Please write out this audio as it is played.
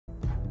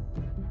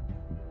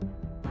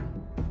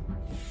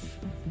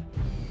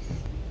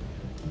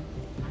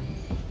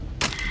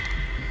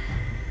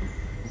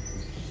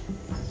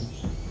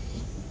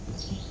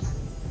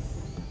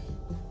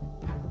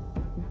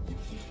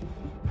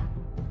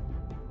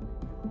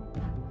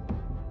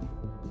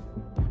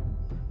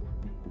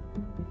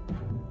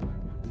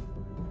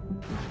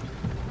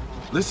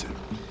Listen.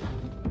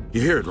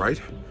 You hear it,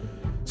 right?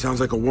 Sounds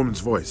like a woman's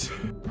voice.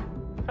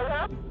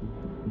 Hello?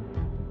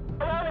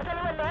 Hello, is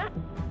anyone there?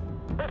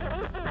 We could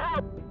use some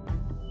help.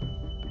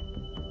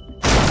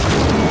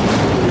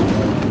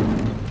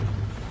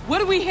 What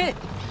do we hit?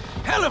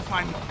 Hell if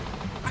I know.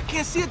 I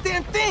can't see a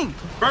damn thing.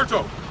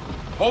 Berto,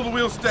 hold the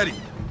wheel steady.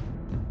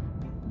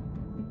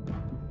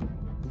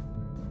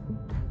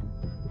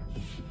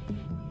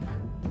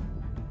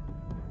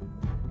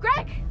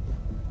 Greg!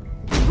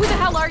 Who the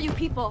hell are you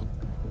people?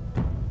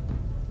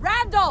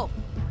 Randall!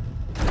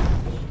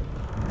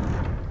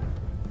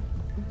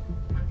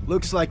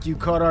 Looks like you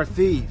caught our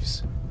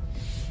thieves.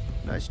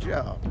 Nice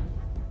job.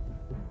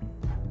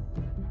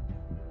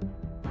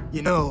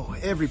 You know,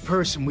 every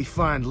person we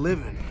find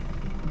living,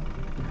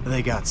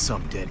 they got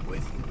some dead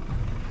with them.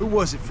 Who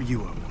was it for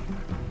you, I wonder?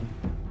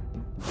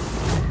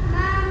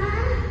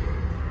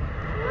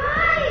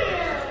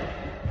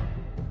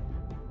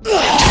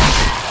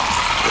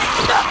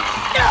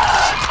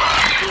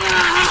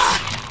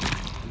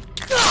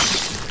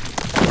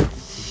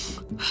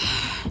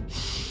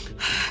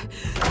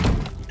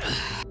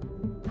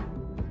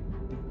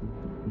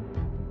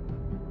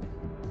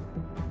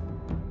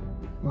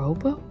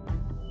 Robo?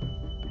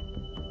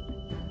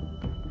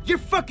 Your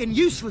fucking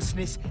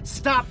uselessness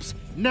stops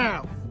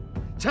now.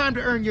 Time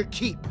to earn your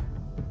keep.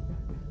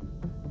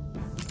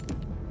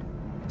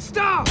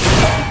 Stop!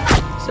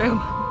 Sam.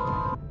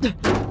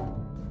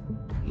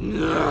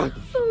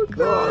 Oh,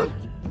 God.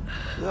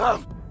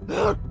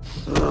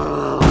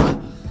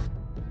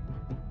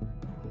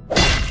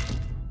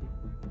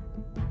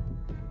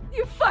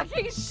 You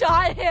fucking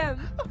shot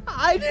him!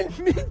 I didn't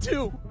mean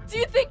to! Do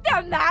you think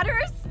that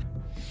matters?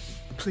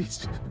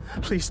 Please,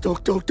 please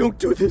don't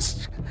do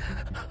this.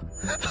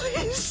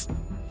 Please.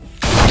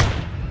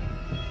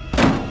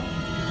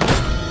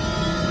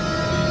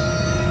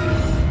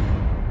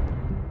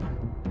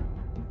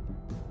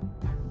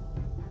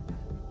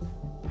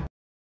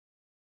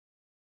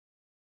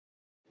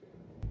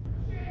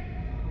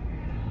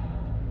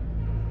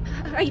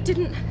 I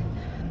didn't...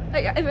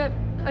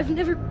 I've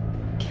never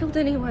killed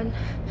anyone.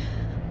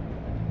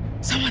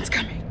 Someone's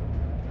coming.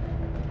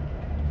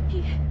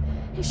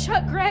 He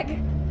shot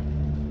Greg.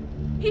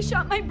 He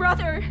shot my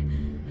brother.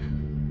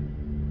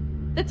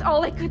 That's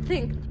all I could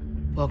think.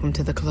 Welcome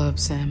to the club,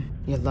 Sam.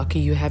 You're lucky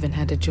you haven't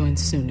had to join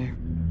sooner.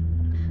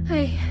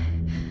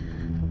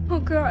 Oh,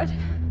 God.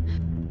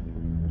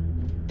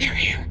 They're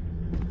here.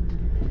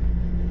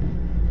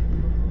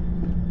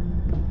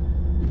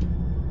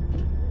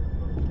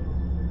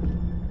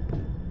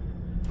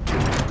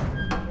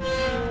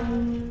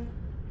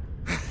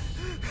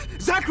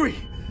 Zachary!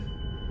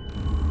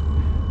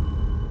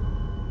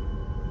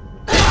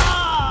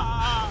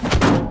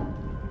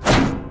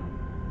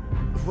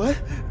 What?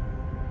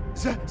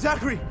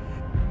 Zachary!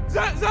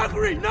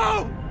 Zachary,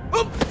 no!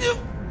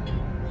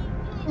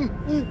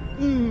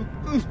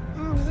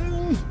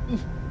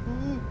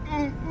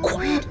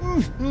 Quiet,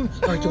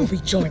 or you'll be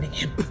joining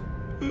him.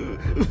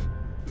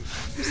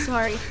 I'm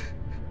sorry.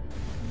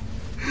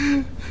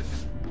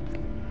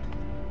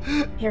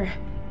 Here.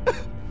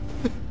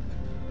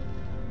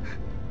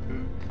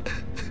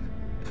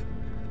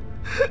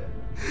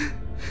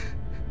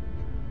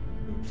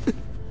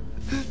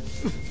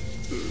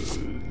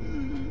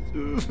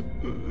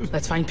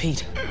 Let's find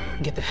Pete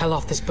and get the hell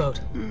off this boat.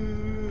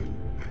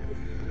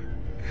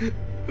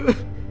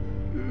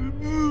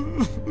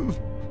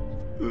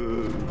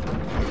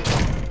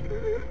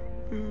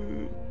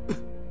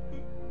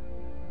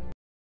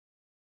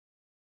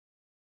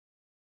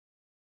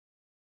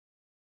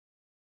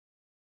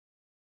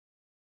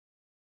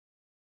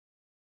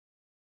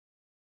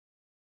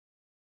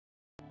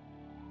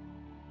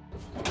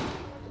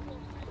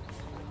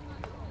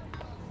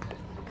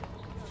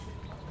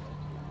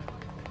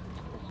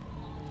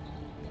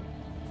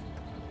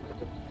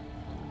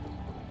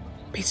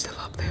 Pete's still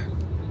up there.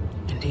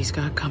 And he's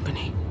got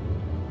company.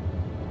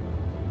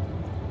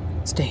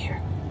 Stay here.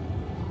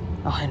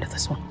 I'll handle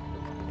this one.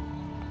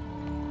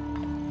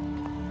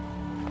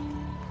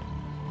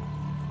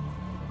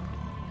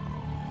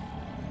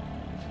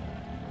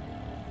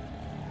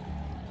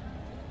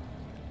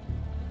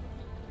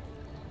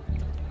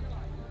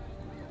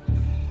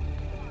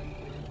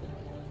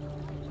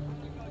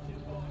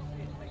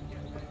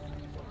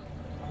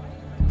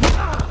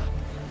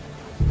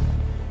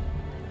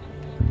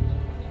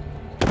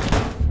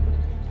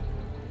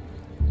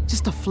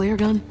 Just a flare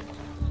gun?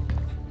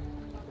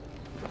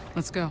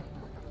 Let's go.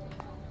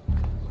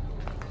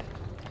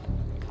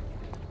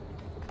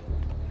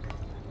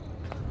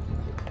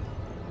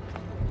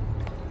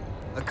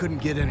 I couldn't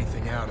get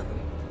anything out of him.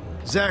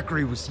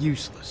 Zachary was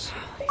useless.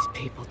 These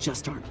people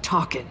just aren't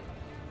talking.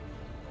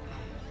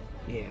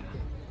 Yeah.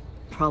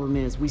 Problem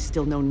is, we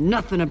still know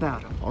nothing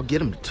about him. I'll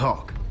get him to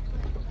talk.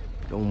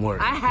 Don't worry.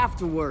 I have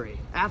to worry.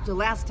 After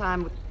last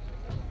time...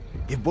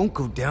 It won't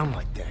go down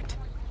like that.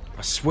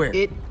 I swear.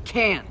 It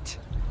can't.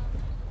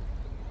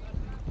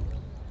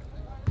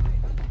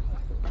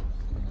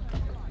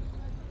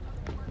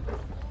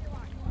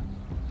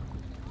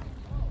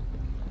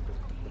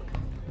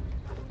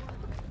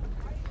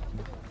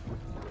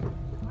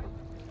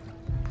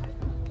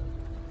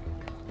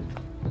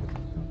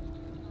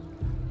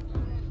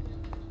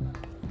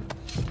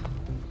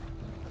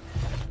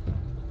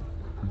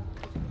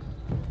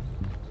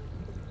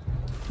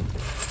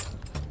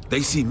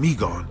 They see me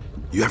gone,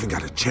 you haven't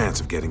got a chance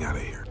of getting out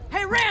of here.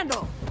 Hey,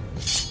 Randall!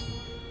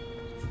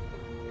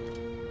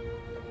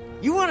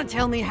 You want to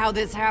tell me how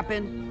this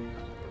happened?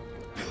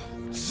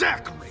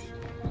 Zachary!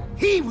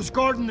 He was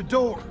guarding the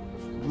door.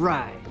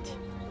 Right.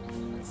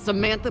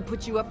 Samantha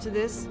put you up to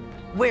this?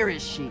 Where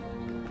is she?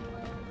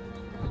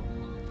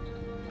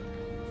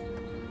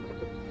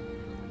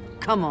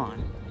 Come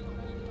on.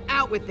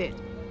 Out with it.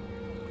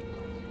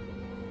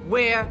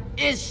 Where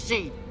is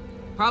she?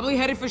 Probably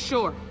headed for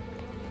shore.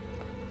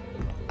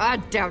 I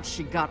doubt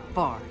she got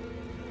far.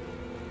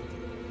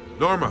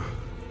 Norma,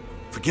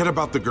 forget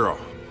about the girl.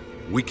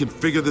 We can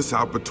figure this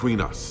out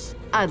between us.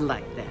 I'd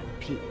like that,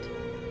 Pete.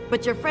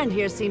 But your friend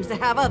here seems to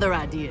have other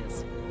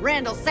ideas.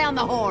 Randall, sound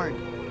the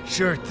horn.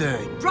 Sure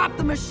thing. Drop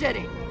the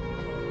machete.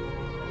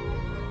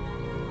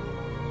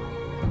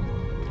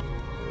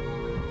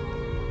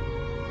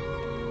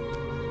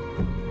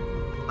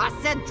 I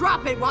said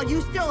drop it while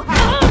you still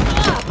have...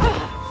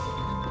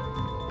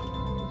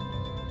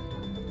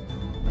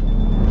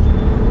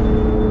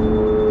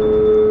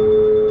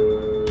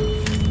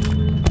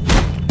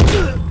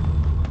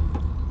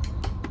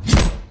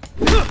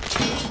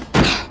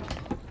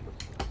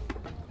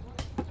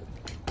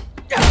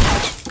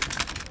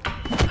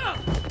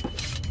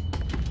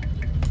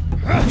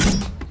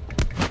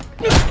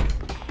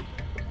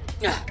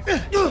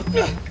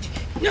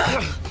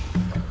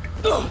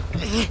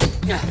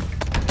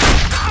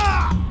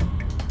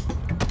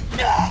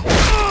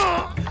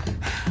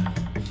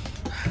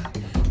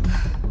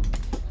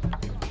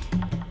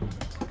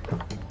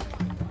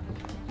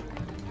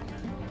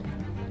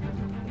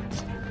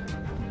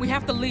 We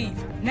have to leave,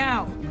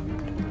 now.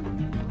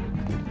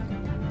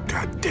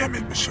 God damn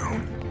it,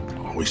 Michonne.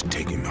 Always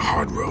taking the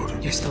hard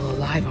road. You're still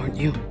alive, aren't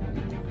you?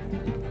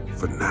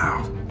 For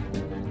now.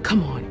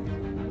 Come on.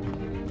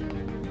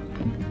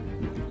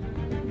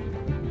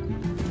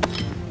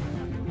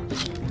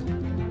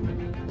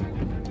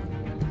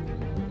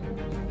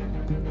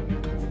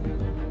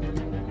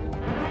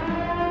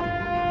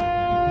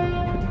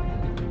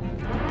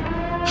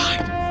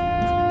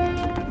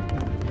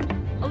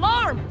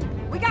 Alarm!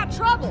 We got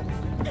trouble!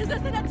 Is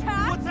this an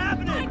attack? What's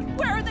happening? Mike,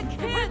 where are the kids?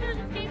 Prisoners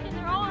escaped in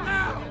their arms.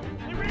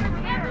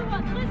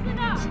 Everyone, listen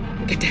up.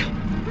 Get down.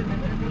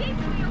 Escape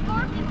from your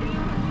arms and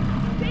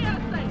stay out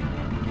of sight.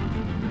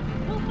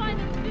 We'll find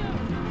them soon.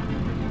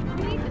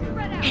 We need to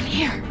spread out. In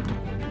here.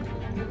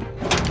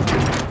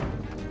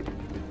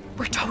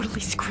 We're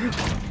totally screwed.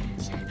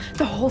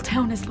 The whole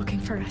town is looking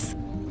for us.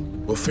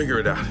 We'll figure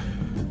it out.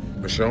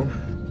 Michonne?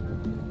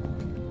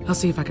 I'll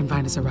see if I can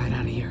find us a ride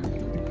out of here.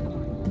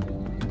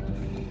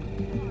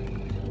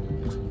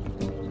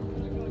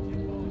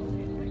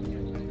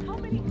 How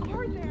many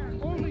are there?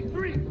 Only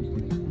 3.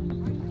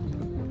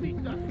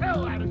 Beat the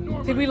hell out of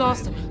Norma. I think we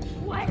lost him.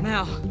 What? For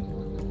now.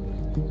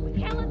 We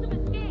can't let them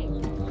escape.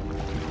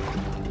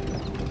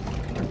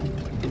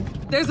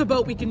 There's a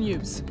boat we can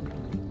use.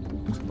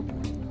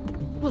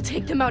 We'll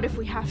take them out if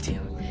we have to.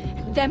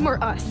 Them or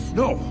us.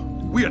 No,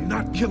 we are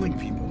not killing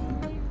people.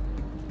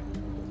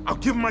 I'll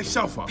give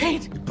myself up.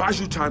 Pete! It buys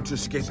you time to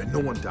escape and no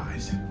one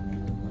dies.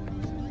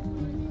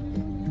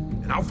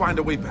 And I'll find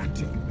a way back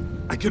to you.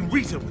 I can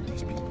reason with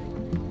these people.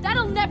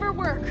 That'll never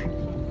work.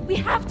 We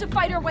have to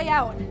fight our way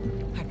out.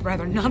 I'd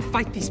rather not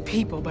fight these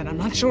people, but I'm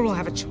not sure we'll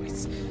have a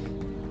choice.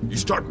 You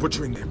start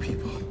butchering their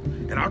people,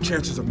 and our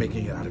chances of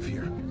making it out of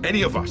here,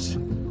 any of us,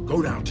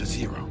 go down to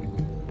 0.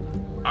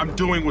 I'm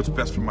doing what's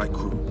best for my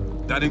crew.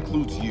 That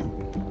includes you.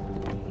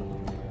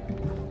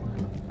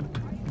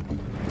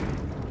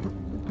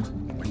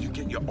 When you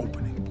get your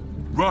opening,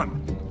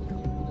 run.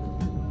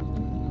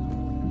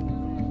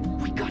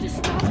 We gotta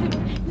stop him.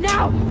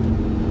 Now!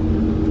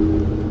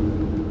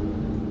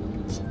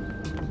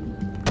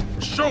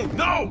 Show,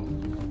 no!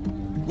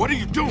 What are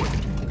you doing?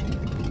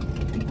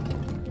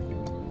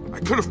 I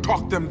could have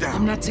talked them down.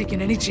 I'm not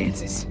taking any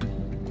chances.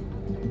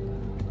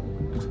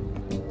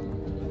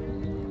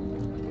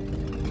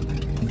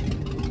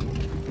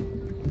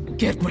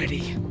 Get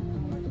ready.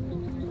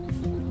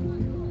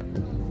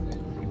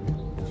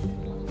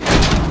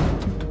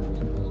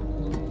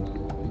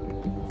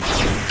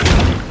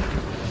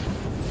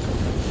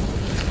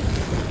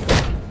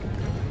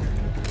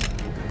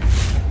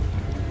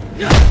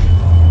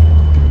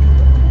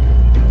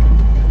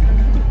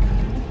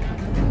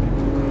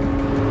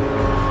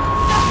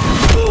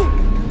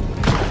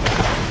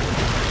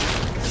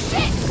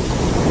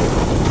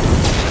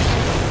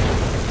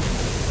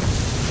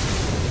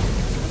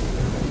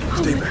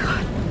 Stay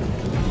back.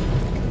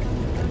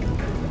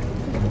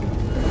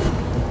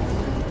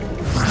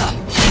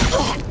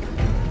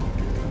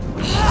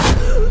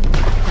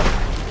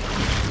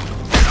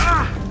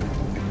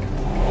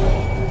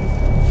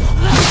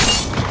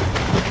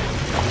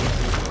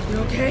 You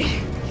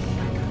okay?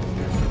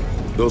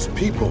 Those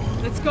people.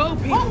 Let's go,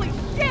 Pete. Holy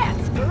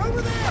shit! They're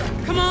over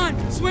there! Come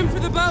on, swim for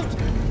the boat.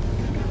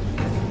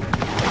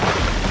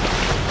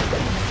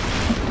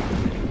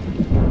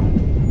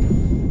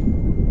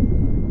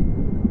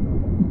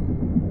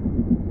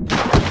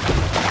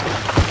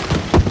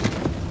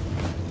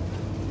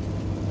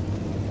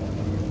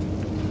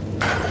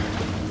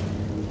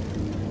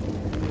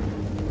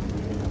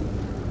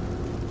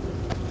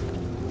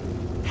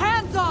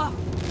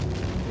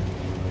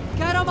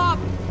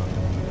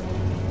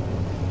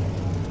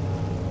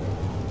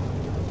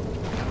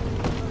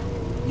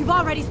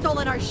 already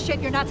stolen our shit.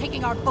 You're not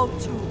taking our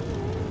boat too.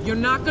 You're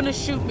not gonna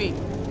shoot me.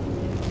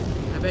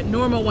 I bet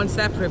Norma wants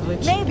that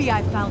privilege. Maybe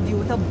I found you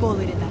with a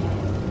bullet in the head.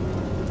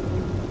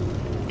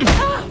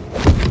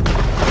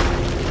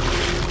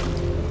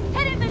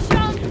 Hit it,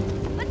 Michonne!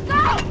 Let's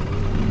go!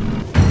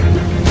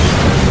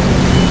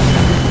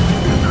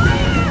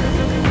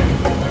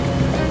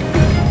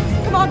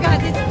 Come on,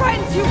 guys, it's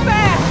spreading too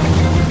fast!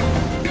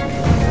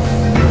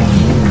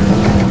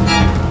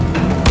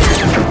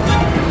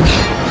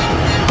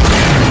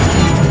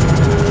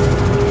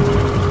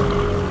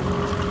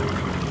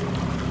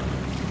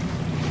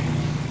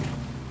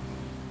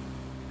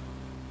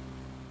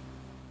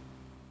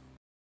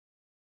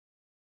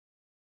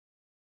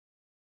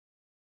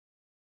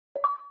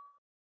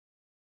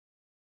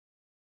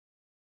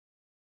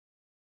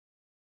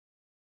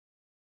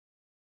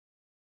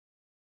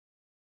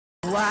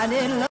 Why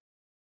didn't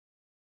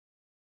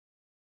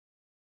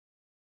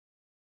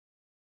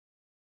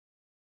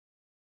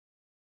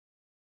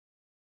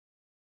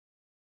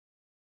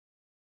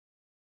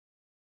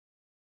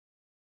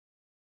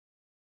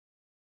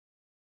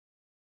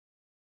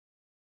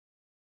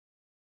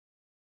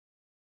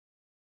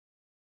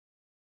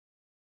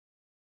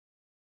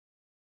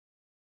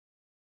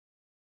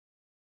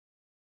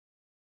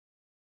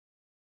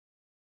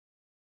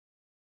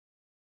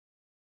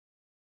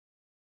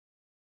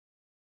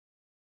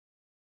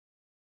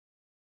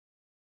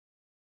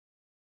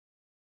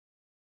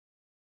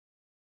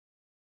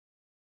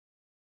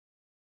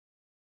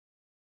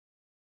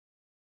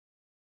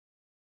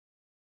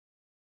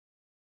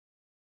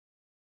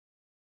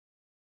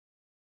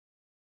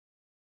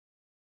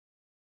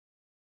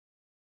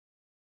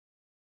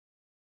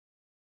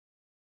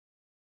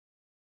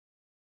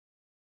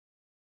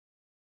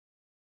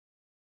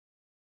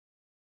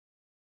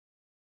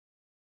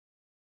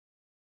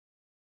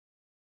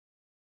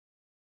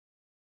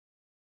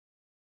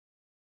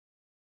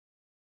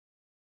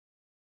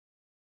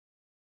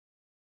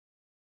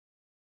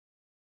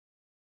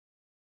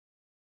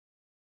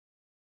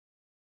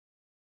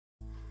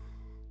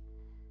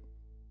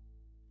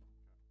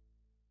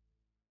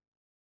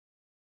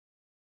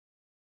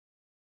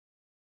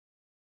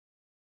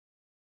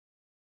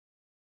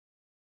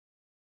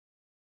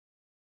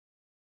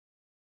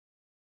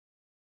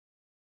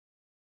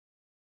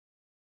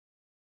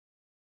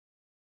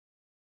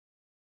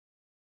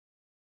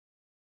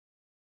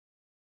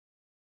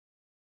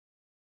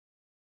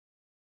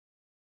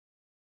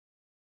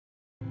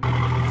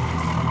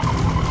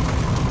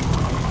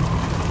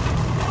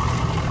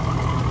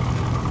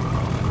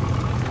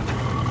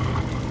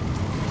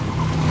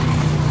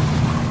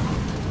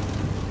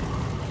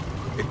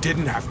It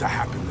didn't have to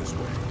happen this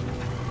way.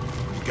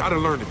 You gotta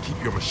learn to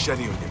keep your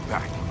machete on your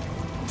back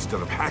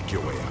instead of hack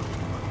your way out,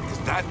 because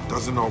that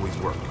doesn't always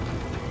work.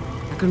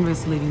 I couldn't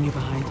risk leaving you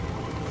behind.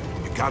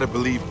 You gotta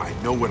believe I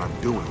know what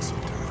I'm doing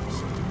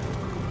sometimes.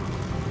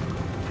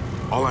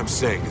 All I'm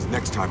saying is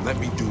next time, let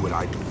me do what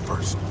I do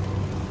first.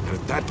 And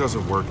if that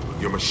doesn't work,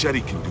 your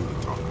machete can do the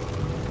talking.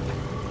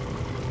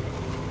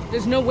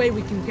 There's no way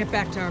we can get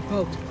back to our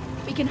boat.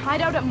 We can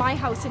hide out at my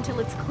house until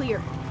it's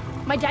clear.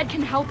 My dad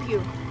can help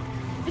you.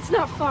 It's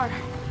not far.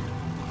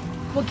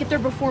 We'll get there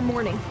before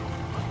morning.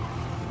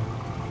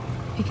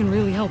 He can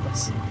really help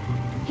us.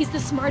 He's the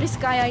smartest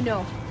guy I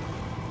know.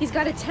 He's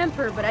got a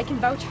temper, but I can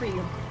vouch for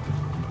you.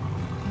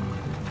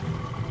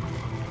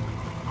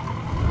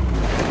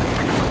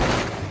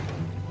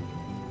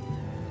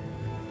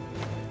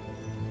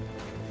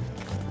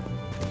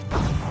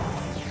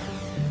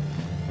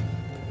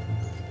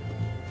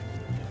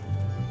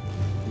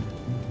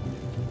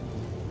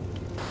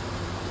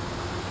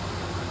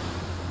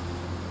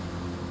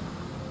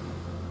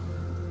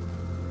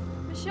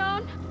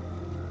 Michonne?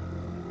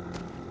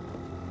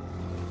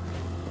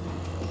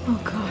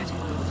 Oh, God.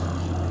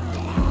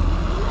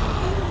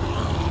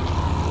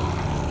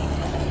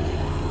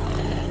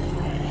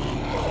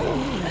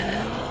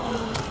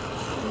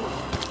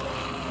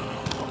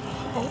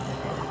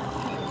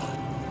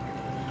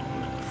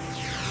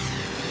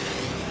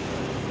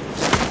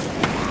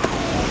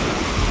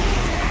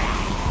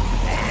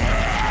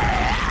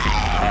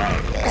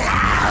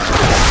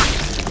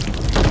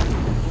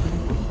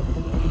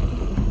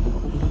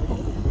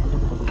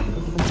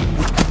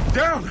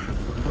 Down!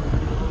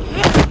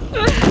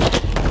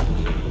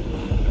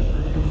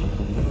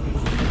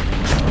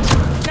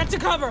 Get to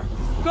cover!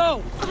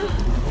 Go!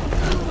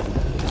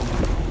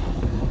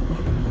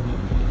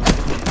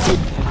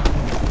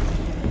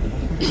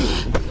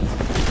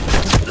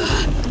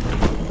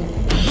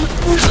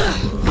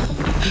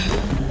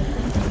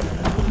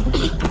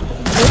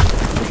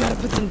 We gotta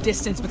put some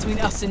distance between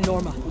us and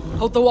Norma.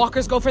 Hope the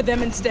walkers go for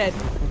them instead.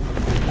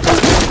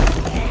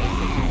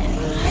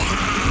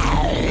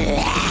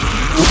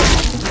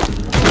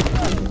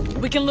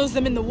 We can lose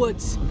them in the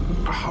woods.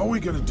 How are we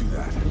gonna do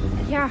that?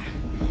 Yeah.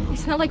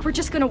 It's not like we're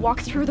just gonna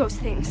walk through those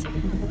things.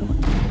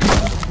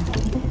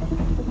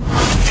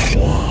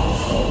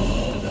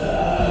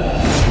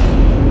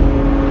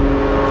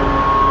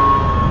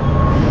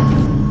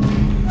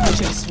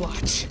 Just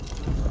watch.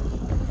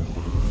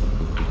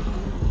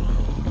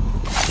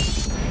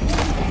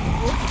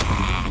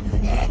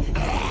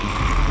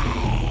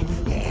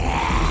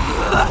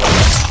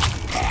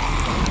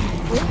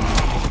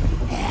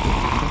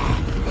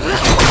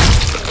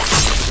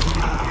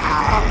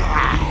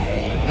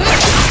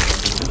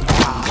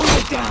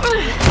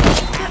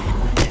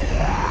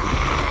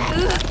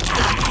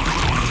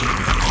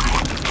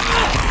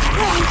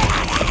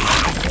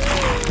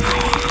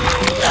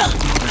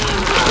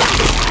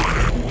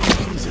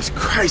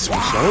 Christ,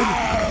 Michonne!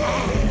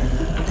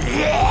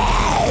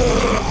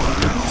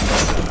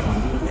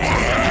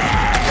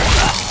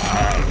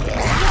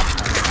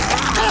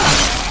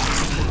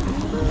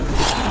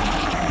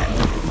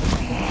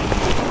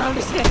 Around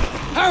his neck.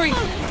 Hurry!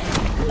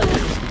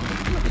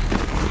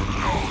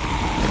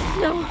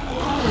 No.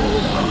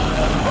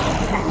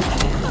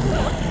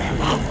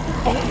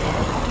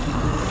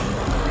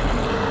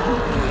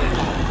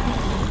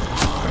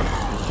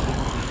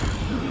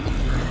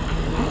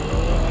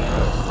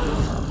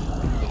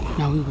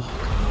 Now we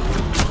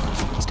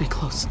walk. Stay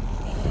close.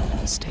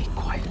 Stay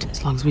quiet.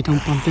 As long as we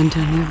don't bump into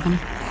any of them,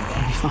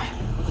 we'll be fine.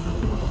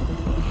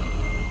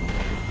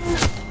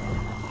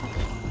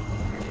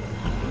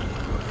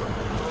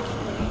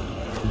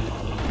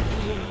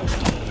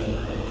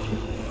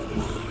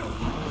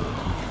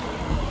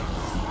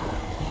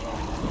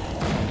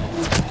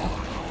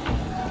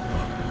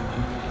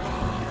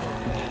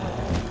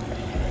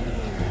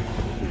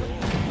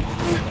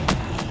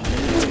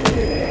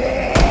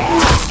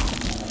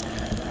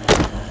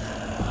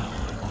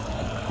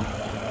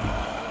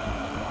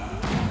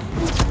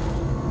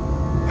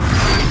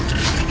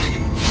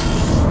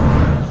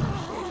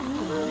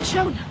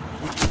 Michonne,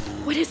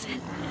 what is it?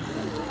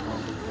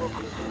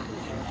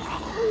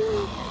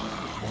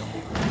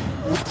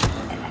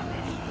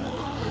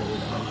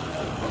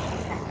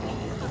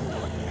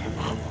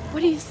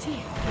 What do you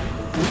see?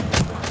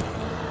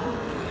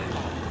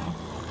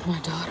 My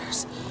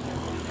daughters.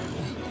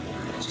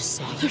 I just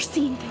saw them. You're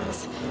seeing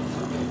things.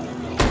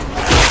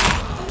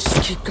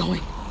 Just keep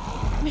going.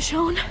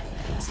 Michonne,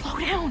 slow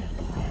down.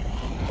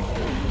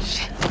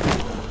 Shit.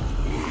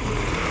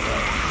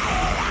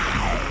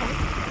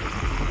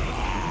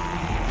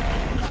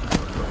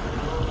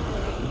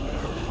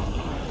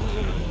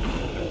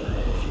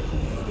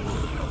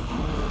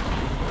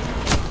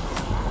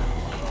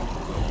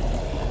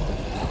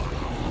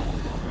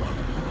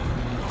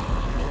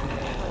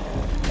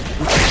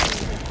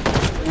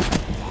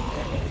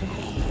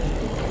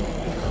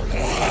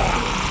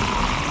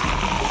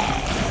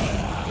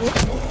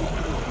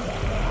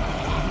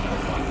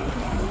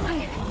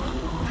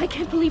 I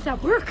can't believe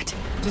that worked.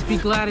 Just be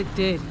glad it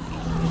did.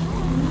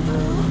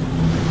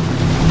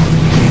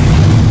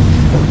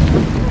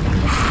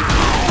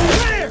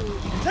 Clear!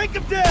 Take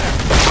him down!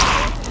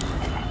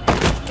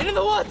 Get in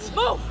the woods!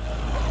 Move!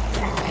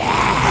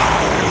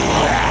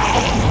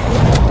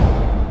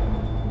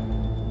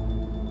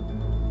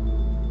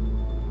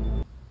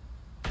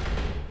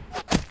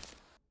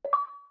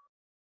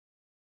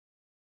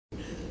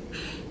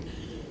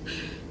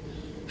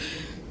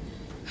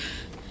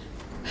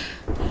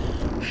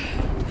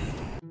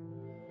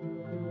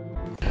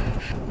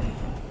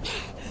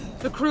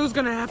 The crew's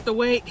gonna have to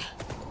wait.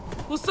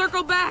 We'll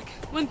circle back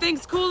when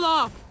things cool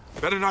off.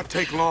 Better not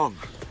take long.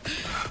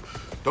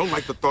 Don't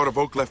like the thought of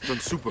Oak left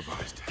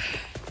unsupervised.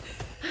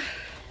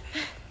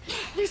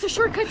 There's a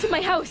shortcut to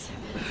my house,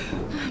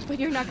 but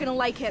you're not gonna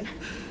like it.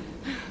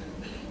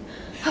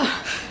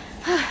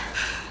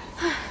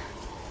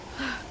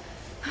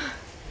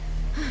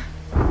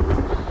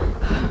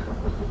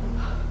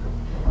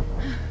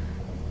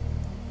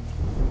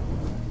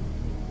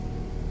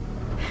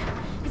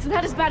 It's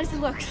not as bad as it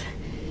looks.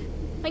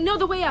 I know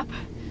the way up.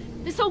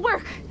 This'll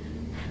work.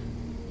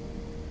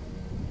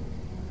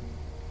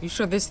 You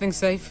sure this thing's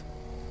safe?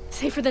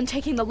 Safer than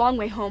taking the long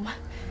way home.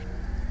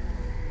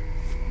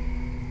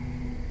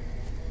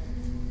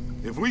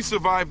 If we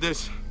survive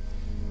this,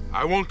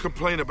 I won't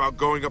complain about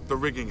going up the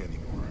rigging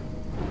anymore.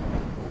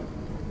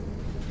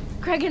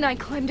 Craig and I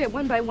climbed it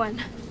one by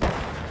one.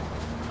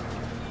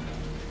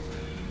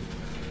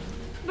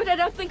 But I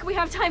don't think we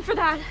have time for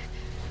that.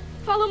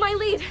 Follow my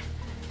lead.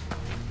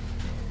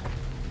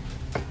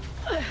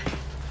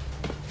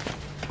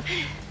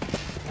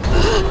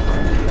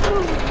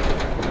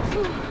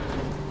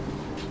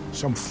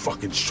 Some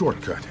fucking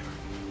shortcut.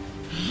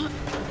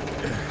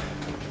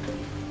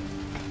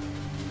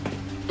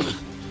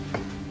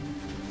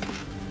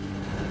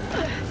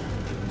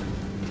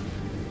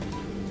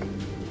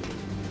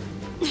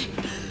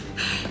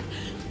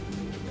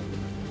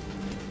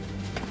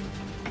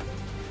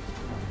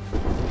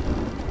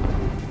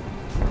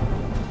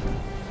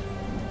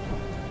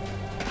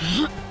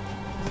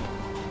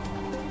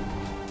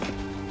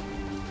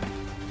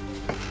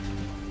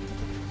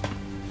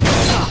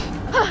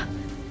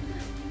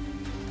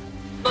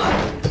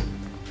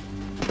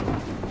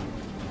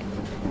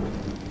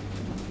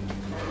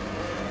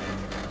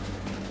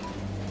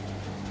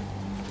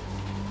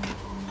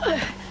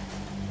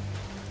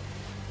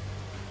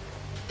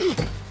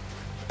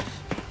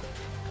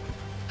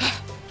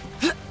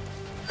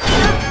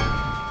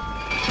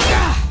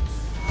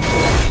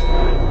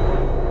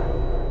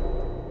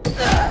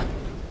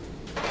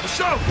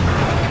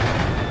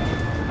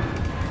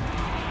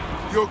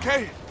 You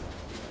okay?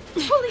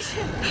 Holy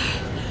shit!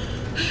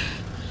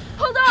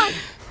 Hold on!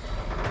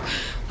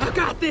 I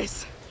got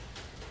this!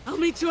 I'll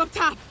meet you up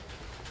top!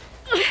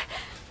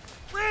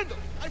 Randall,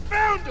 I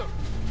found him!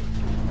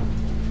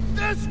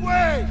 This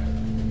way!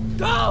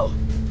 Go!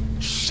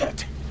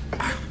 Shit!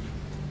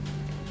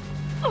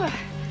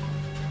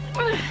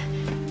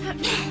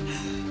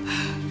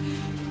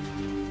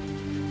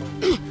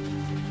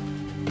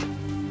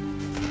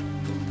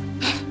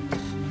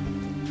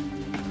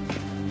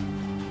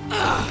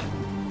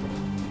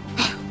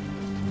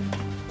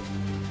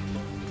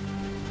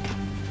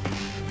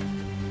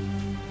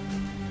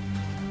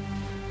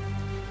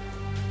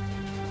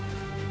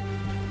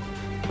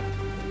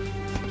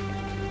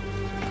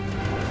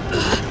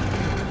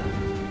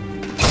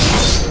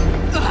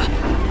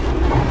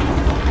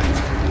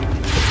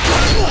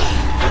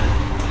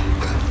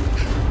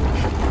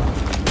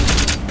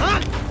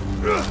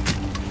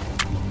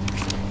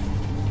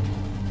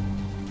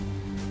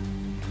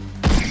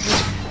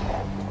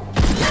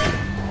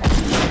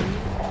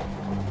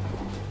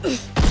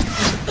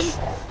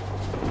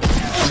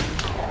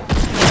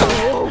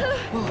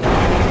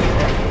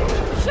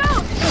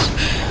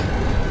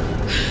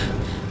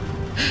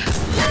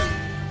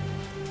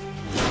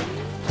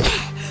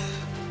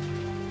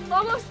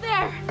 almost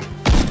there.